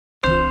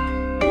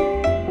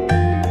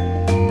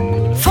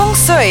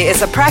Shui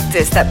is a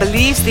practice that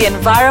believes the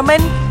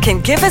environment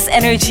can give us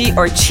energy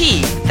or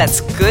qi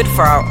that's good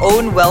for our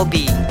own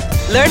well-being.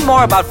 Learn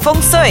more about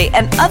Feng Shui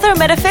and other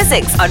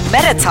metaphysics on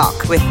Meta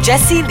Talk with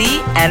Jessie Lee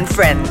and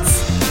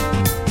friends.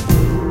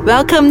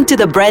 Welcome to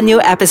the brand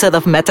new episode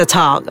of Meta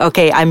Talk.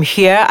 Okay, I'm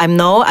here. I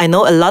know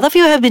a lot of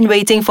you have been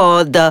waiting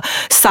for the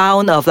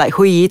sound of like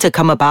Hui Yi to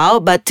come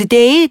about. But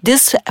today,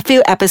 this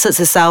few episodes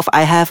itself,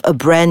 I have a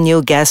brand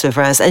new guest with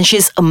us, and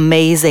she's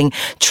amazing.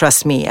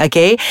 Trust me.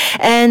 Okay,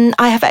 and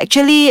I have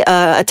actually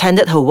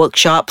attended her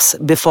workshops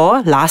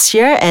before last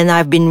year, and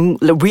I've been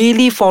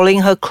really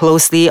following her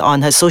closely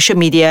on her social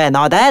media and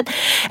all that.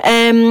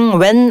 And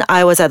when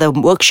I was at the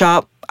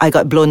workshop, I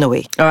got blown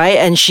away, all right?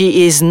 And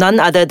she is none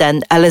other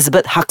than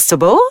Elizabeth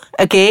Huxtable,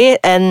 okay?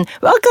 And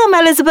welcome,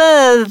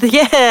 Elizabeth.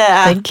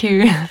 Yeah. Thank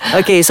you.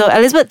 Okay, so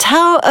Elizabeth,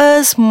 tell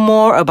us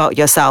more about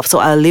yourself. So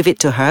I'll leave it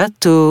to her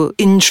to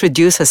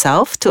introduce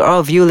herself to all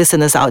of you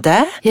listeners out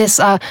there. Yes,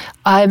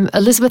 I'm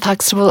Elizabeth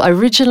Huxtable,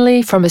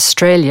 originally from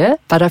Australia,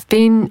 but I've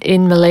been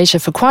in Malaysia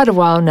for quite a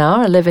while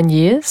now, 11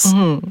 years,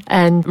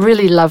 and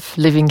really love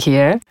living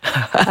here.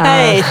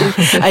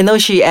 I know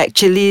she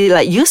actually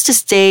used to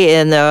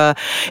stay in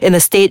a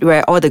state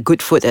where all the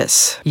good food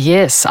is.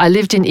 Yes, I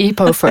lived in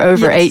Ipoh for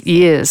over 8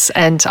 years,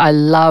 and I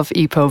love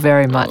Ipoh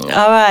very much.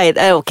 All right.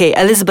 Okay,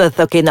 Elizabeth.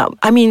 Okay, now,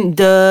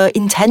 the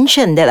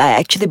intention that I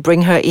actually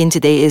bring her in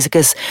today is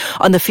because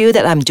on the field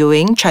that I'm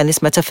doing,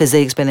 Chinese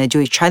metaphysics, when I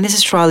do Chinese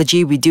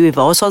astrology, we deal with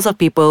all sorts of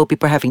people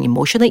having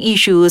emotional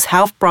issues,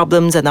 health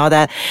problems, and all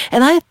that.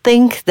 And I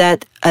think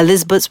that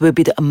Elizabeth will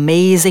be the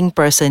amazing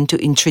person to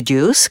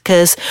introduce,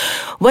 because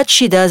what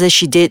she does is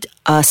she did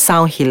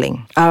sound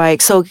healing. All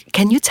right. So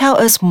can you tell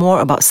us more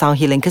about sound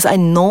healing? Because I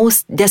know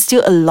there's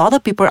still a lot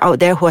of people out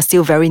there who are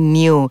still very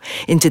new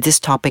into this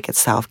topic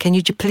itself. Can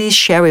you please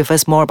share with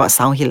us more about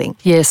sound healing?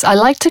 Yes, I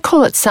like to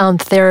call it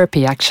sound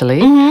therapy,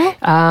 actually,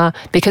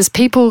 because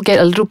people get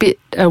a little bit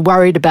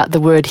worried about the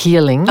word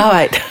healing. All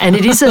right. And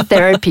it is a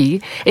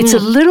therapy. It's a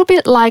little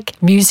bit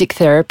like music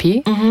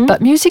therapy,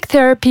 but music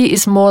therapy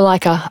is more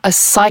like a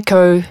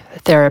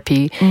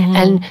psychotherapy,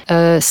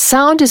 and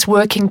sound is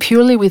working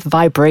purely with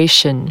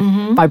vibration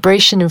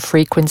and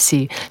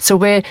frequency. So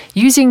we're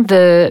using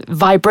the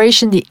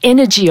vibration, the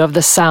energy of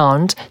the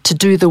sound to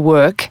do the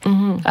work,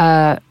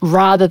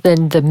 rather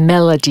than the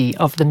melody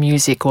of the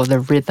music or the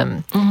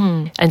rhythm.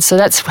 And so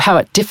that's how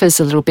it differs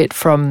a little bit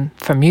from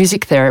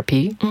music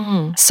therapy.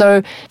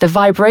 So the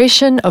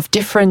vibration of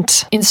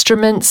different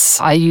instruments,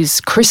 I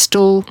use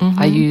crystal,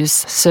 I use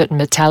certain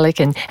metallic,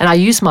 and I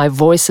use my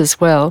voice as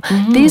well.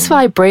 These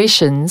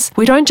vibrations,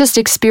 we don't just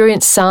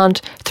experience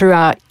sound through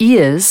our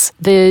ears.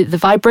 The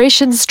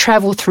vibrations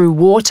travel through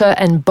water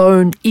and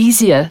bone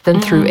easier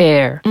than through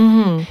air.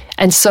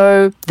 And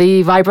so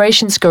the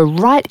vibrations go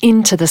right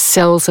into the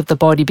cells of the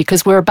body,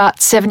 because we're about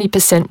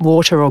 70%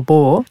 water or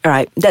more.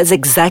 Right. That's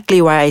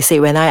exactly why I say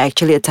when I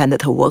actually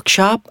attended her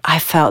workshop, I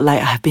felt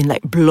like I've been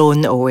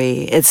blown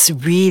away. It's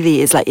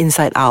like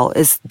inside out.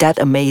 It's that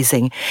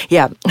amazing.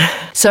 Yeah.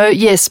 So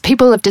yes,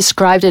 people have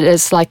described it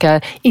as like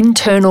a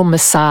internal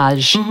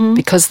massage,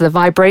 because the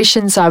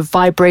vibrations are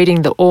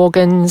vibrating the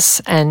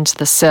organs and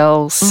the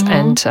cells,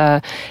 and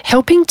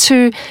helping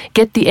to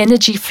get the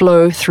energy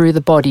flow through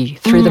the body,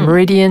 through the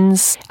meridians.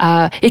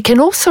 It can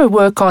also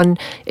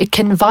it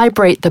can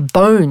vibrate the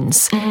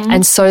bones,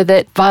 and so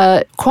that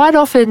quite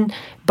often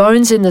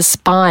bones in the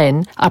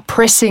spine are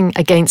pressing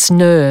against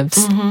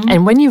nerves,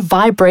 and when you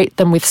vibrate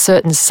them with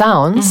certain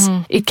sounds,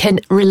 it can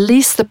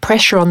release the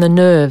pressure on the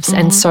nerves,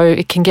 and so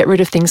it can get rid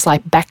of things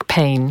like back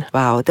pain.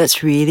 Wow,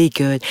 that's really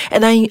good.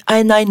 And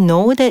I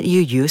know that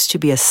you used to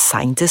be a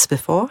scientist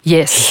before.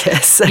 Yes.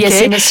 Okay.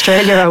 Yes, in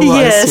Australia I was.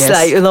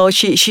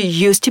 Yes, she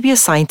used to be a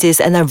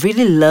scientist, and I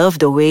really love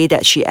the way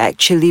that she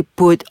actually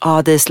put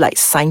all this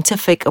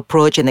scientific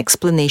approach and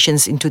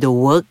explanations into the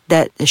work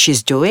that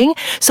she's doing.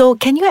 So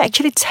can you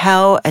actually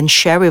tell and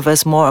share with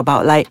us more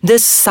about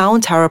this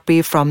sound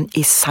therapy from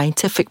a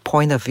scientific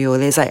point of view?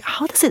 It's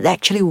how does it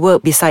actually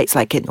work besides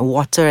in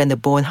water and the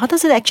bone? How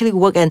does it actually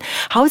work, and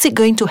how is it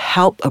going to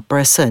help a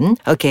person?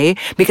 Okay,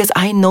 because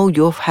I know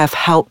you have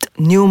helped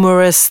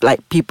numerous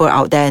people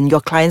out there, and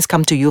your clients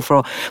come to you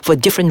for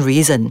different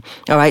reason.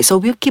 All right, so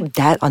we'll keep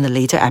that on the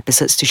later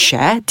episodes to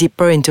share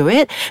deeper into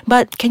it.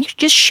 But can you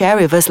just share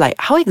with us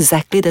how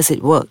exactly does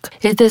it work?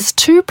 There's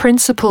two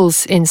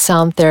principles in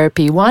sound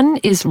therapy. One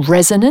is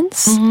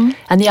resonance,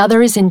 and the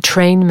other is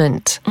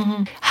entrainment.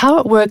 How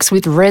it works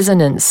with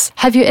resonance.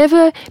 Have you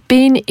ever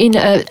been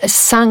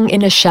sung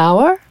in a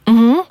shower?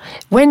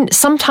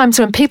 Sometimes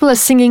when people are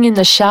singing in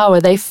the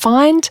shower, they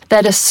find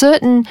that a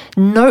certain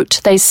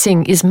note they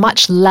sing is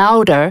much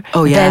louder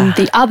than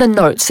the other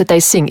notes that they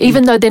sing,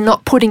 even though they're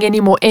not putting any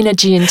more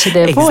energy into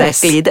their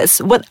voice. Exactly.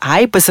 That's what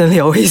I personally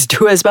always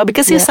do as well,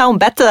 because you sound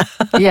better.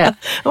 Yeah.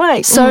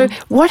 Right. So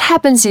what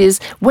happens is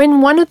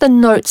when one of the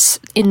notes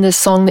in the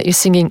song that you're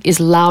singing is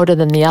louder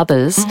than the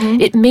others,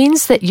 it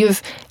means that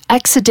you've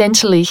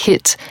accidentally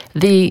hit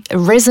the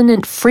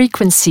resonant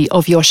frequency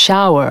of your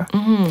shower.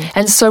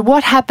 And so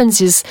what happens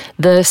is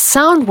the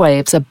sound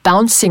waves are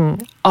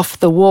bouncing off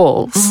the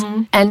walls.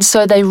 And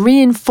so they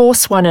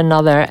reinforce one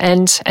another,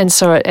 and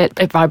so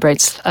it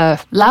vibrates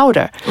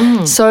louder.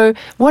 So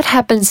what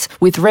happens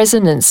with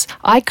resonance,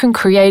 I can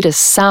create a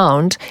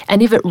sound,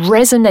 and if it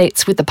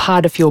resonates with a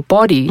part of your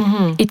body,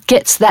 it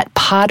gets that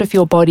part of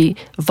your body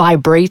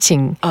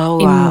vibrating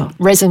in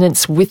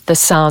resonance with the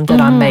sound that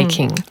I'm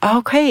making.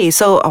 Okay,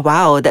 so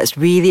wow, that's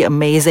really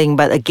amazing.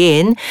 But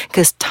again,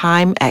 because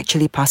time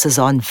actually passes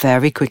on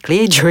very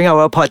quickly during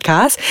our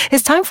podcast,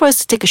 it's time for us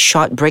to take a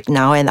short break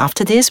now. And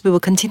after this, we will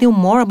continue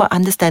more about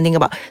understanding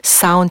about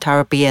sound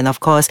therapy and, of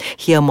course,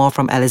 hear more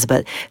from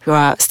Elizabeth.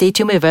 Stay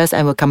tuned with us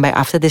and we'll come back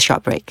after this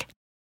short break.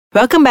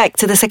 Welcome back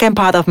to the second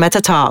part of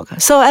Meta Talk.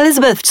 So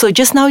Elizabeth,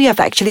 just now you have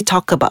actually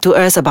talked to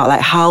us about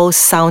like how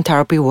sound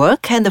therapy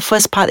work, and the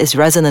first part is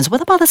resonance. What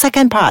about the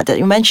second part that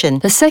you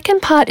mentioned? The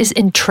second part is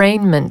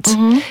entrainment,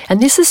 and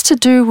this is to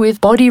do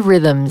with body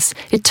rhythms.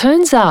 It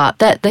turns out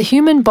that the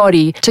human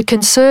body, to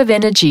conserve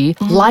energy,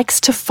 likes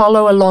to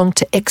follow along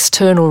to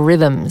external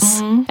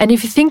rhythms. And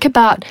if you think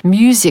about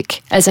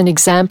music as an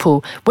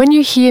example, when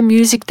you hear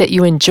music that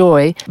you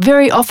enjoy,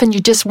 very often you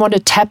just want to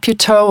tap your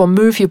toe or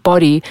move your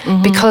body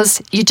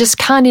because you just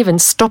can't even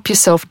stop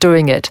yourself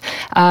doing it.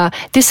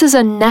 This is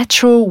a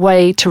natural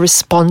way to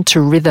respond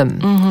to rhythm.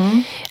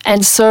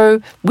 And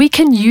so we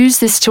can use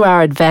this to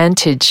our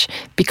advantage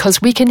because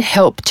we can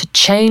help to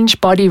change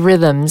body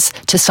rhythms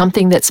to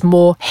something that's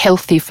more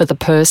healthy for the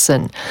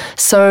person.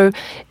 So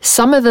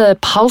some of the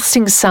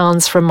pulsing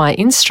sounds from my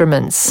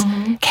instruments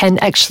can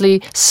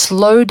actually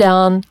slow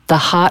down the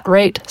heart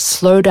rate,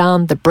 slow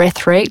down the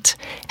breath rate,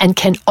 and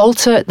can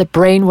alter the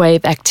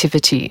brainwave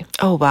activity.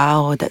 Oh,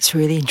 wow, that's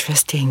really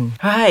interesting.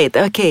 Right,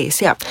 okay,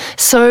 so yeah.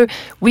 So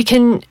we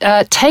can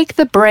take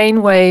the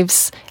brain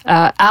waves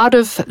out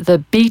of the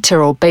beta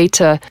or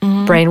beta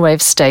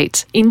brainwave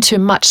state into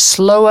much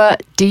slower,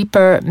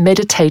 deeper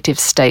meditative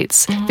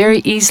states very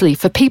easily.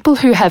 For people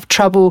who have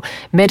trouble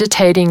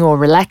meditating or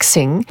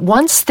relaxing,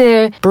 once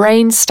their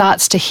brain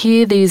starts to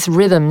hear these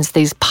rhythms,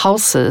 these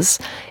pulses,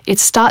 it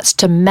starts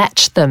to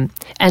match them.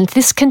 And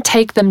this can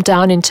take them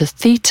down into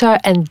theta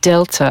and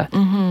delta.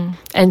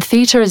 And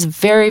theta is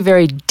very,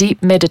 very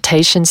deep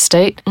meditation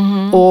state,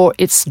 or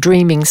it's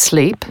dreaming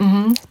sleep.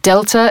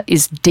 Delta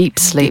is deep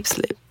sleep.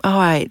 All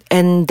right.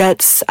 And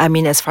that's,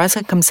 as far as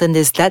I'm concerned,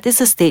 that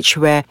is a stage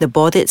where the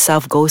body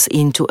itself goes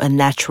into a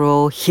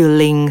natural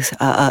healing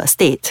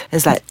state.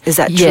 Is that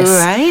Yes. true,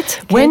 right?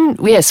 Okay.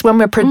 When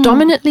we're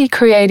predominantly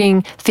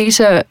creating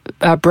theta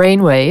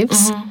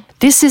brainwaves,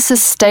 this is a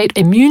state,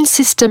 immune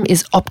system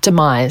is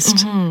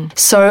optimized.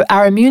 So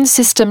our immune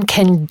system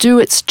can do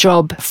its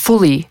job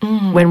fully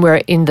when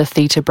we're in the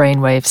theta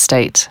brainwave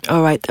state.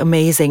 All right,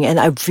 amazing. And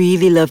I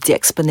really love the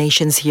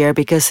explanations here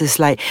because it's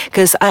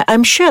because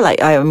I'm sure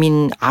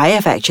I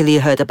have actually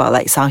heard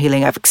about sound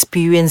healing. I've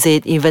experienced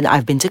it, even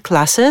I've been to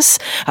classes,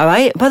 all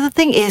right? But the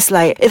thing is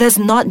it has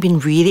not been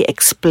really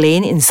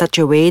explained in such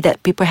a way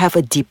that people have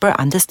a deeper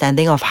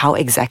understanding of how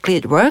exactly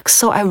it works.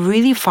 So I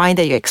really find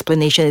that your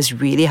explanation is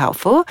really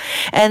helpful.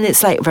 And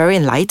it's very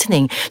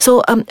enlightening. So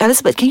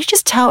Elizabeth, can you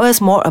just tell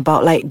us more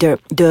about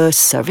the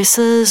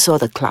services or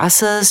the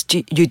classes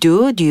you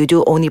do? Do you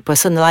do only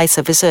personalized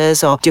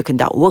services, or do you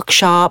conduct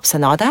workshops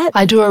and all that?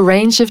 I do a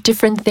range of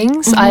different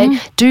things.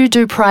 I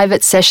do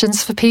private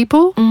sessions for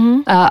people.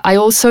 I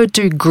also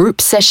do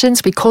group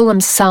sessions. We call them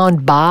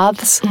sound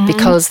baths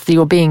because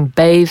you're being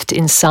bathed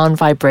in sound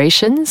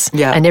vibrations.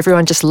 Yeah. And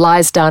everyone just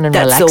lies down and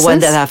relaxes. That's the one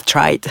that I've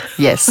tried.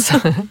 Yes.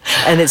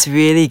 And it's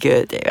really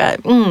good. Right?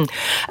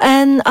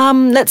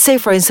 And let's say,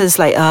 for instance,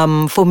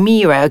 for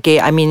me, right? Okay,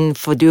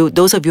 for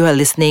those of you who are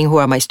listening, who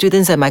are my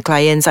students and my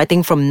clients, I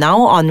think from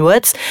now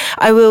onwards,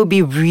 I will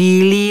be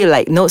really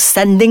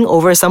sending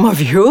over some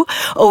of you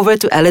over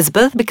to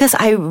Elizabeth, because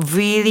I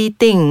really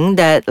think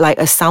that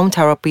a sound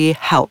therapy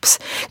helps.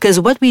 Because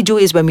what we do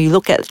is, when we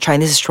look at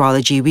Chinese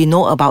astrology, we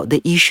know about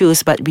the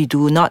issues, but we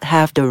do not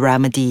have the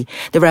remedy.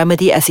 The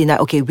remedy as in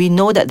we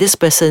know that this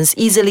person's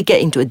easily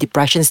get into a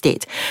depression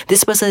state.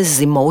 This person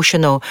is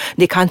emotional.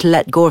 They can't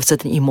let go of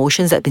certain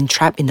emotions that have been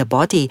trapped in the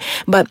body.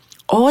 But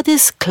all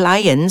these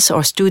clients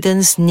or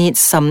students need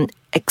some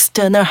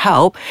external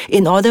help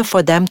in order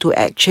for them to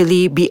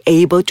actually be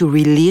able to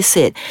release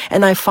it.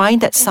 And I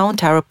find that sound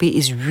therapy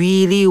is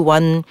really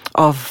one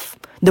of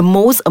the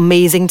most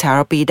amazing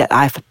therapy that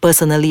I've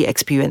personally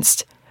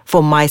experienced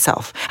for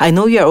myself. I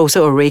know you're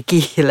also a Reiki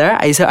healer.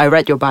 I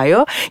read your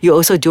bio. You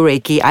also do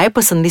Reiki. I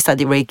personally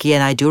study Reiki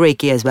and I do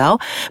Reiki as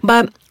well.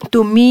 But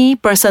to me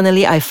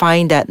personally, I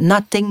find that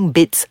nothing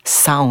beats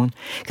sound.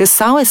 Because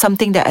sound is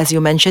something that, as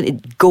you mentioned,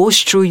 it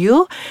goes through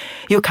you.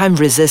 You can't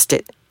resist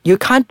it. You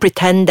can't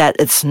pretend that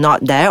it's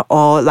not there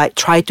or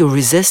try to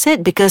resist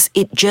it, because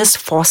it just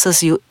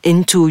forces you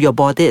into your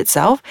body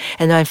itself.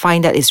 And I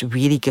find that it's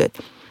really good.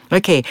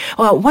 Okay.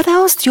 Well, what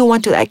else do you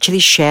want to actually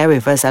share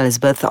with us,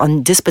 Elizabeth,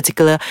 on this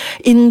particular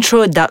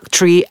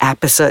introductory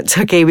episode?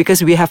 Okay,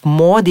 because we have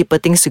more deeper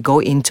things to go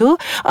into.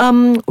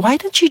 Why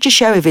don't you just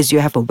share with us? Do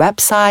you have a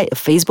website, a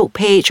Facebook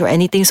page, or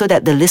anything so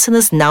that the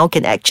listeners now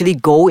can actually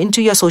go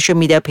into your social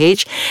media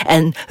page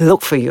and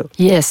look for you?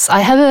 Yes,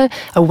 I have a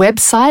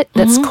website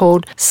that's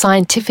called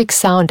Scientific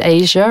Sound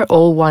Asia,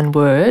 all one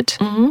word,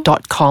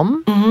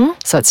 .com.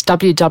 So it's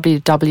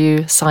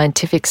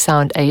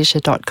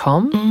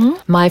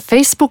www.scientificsoundasia.com. My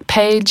Facebook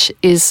page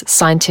is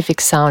Scientific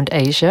Sound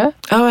Asia.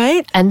 All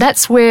right. And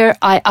that's where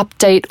I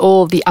update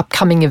all the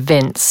upcoming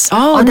events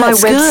on my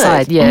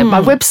website. Good. Yeah, my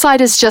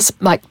website is just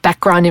like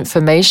background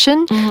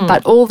information,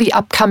 but all the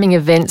upcoming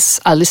events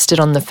are listed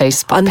on the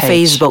Facebook page. On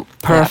Facebook.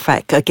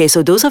 Perfect. Okay,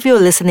 so those of you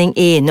listening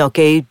in,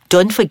 okay,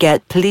 don't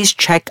forget, please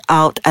check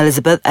out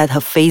Elizabeth at her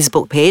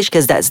Facebook page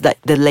because that's like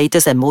the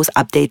latest and most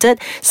updated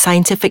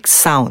Scientific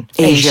Sound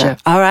Asia.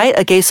 All right.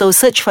 Okay, so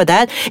search for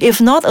that.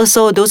 If not,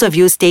 also, those of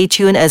you stay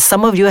tuned, as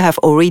some of you have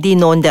already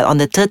known that on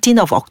the 13th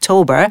of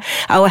October,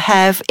 I will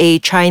have a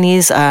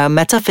Chinese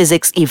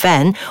metaphysics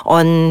event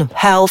on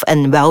health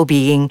and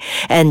well-being.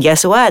 And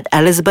guess what?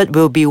 Elizabeth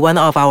will be one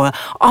of our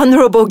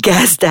honorable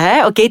guests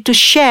there, okay, to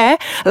share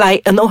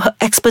like, her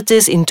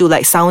expertise into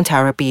like sound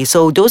therapy.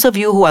 So those of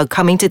you who are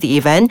coming to the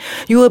event,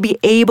 you will be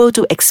able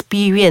to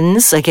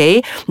experience,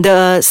 okay,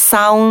 the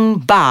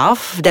sound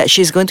bath that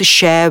she's going to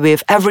share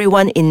with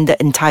everyone in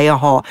the entire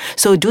hall.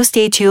 So do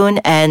stay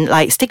tuned and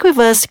like stick with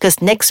us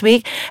because next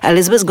week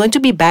Elizabeth's going to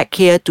be back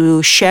here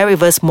to share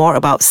with us more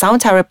about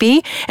sound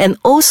therapy and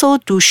also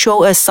to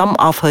show us some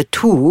of her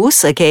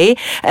tools, okay,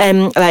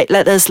 and like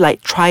let us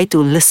like try to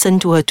listen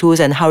to her tools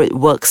and how it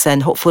works,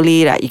 and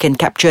hopefully like you can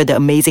capture the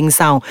amazing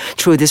sound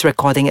through this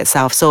recording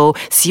itself. So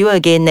see you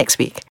again next week.